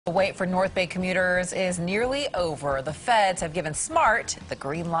The wait for North Bay commuters is nearly over. The feds have given SMART the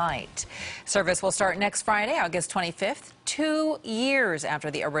green light. Service will start next Friday, August 25th, 2 years after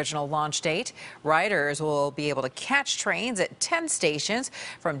the original launch date. Riders will be able to catch trains at 10 stations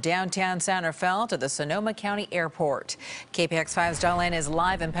from downtown San Rafael to the Sonoma County Airport. KPIX 5's Darlene is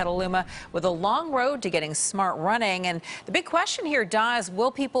live in Petaluma with a long road to getting SMART running. And the big question here, is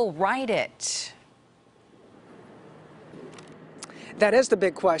will people ride it? That is the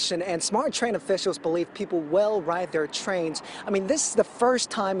big question, and SMART train officials believe people will ride their trains. I mean, this is the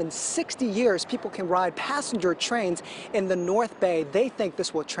first time in 60 years people can ride passenger trains in the North Bay. They think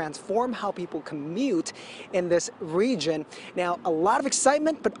this will transform how people commute in this region. Now, a lot of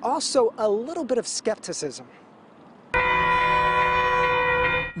excitement, but also a little bit of skepticism.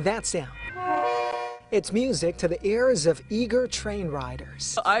 That sound. It's music to the ears of eager train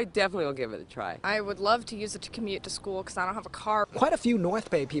riders. I definitely will give it a try. I would love to use it to commute to school because I don't have a car. Quite a few North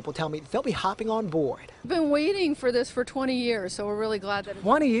Bay people tell me they'll be hopping on board. I've been waiting for this for 20 years, so we're really glad that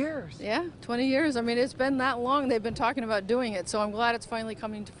 20 years? Yeah, 20 years. I mean, it's been that long they've been talking about doing it, so I'm glad it's finally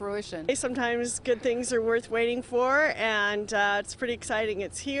coming to fruition. Sometimes good things are worth waiting for, and it's pretty exciting.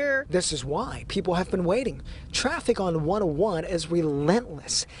 It's here. This is why people have been waiting. Traffic on 101 is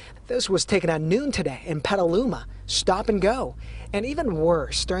relentless. This was taken at noon today in Petaluma, stop and go, and even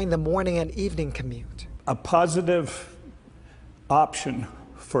worse during the morning and evening commute. A positive option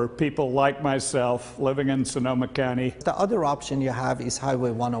for people like myself living in Sonoma County. The other option you have is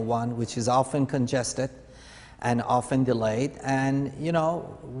Highway 101, which is often congested and often delayed. And, you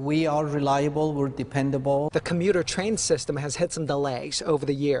know, we are reliable, we're dependable. The commuter train system has hit some delays over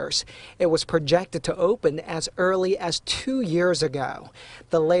the years. It was projected to open as early as 2 years ago.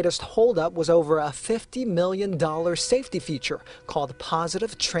 The latest holdup was over a $50 million safety feature called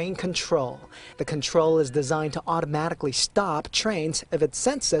Positive Train Control. The control is designed to automatically stop trains if it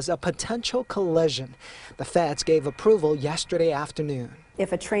senses a potential collision. The feds gave approval yesterday afternoon.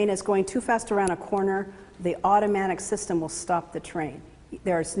 If a train is going too fast around a corner, the automatic system will stop the train.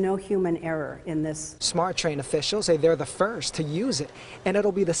 There's no human error in this. SMART train officials say they're the first to use it, and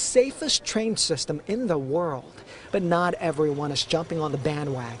it'll be the safest train system in the world. But not everyone is jumping on the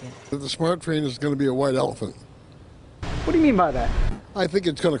bandwagon. The SMART train is going to be a white elephant. What do you mean by that? I think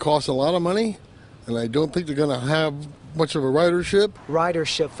it's going to cost a lot of money, and I don't think they're going to have much of a ridership.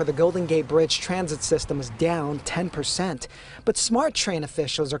 Ridership for the Golden Gate Bridge transit system is down 10%. But SMART train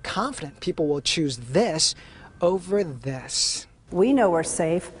officials are confident people will choose this over this. We know we're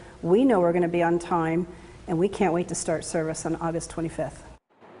safe, we know we're going to be on time, and we can't wait to start service on August 25th.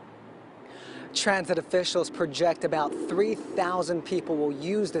 Transit officials project about 3,000 people will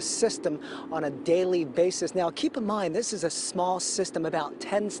use the system on a daily basis. Now, keep in mind, this is a small system, about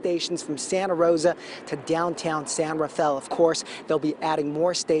 10 stations from Santa Rosa to downtown San Rafael. Of course, they'll be adding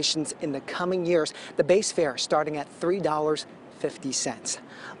more stations in the coming years. The base fare starting at $3.50.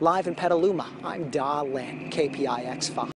 Live in Petaluma, I'm Darlene, KPIX 5.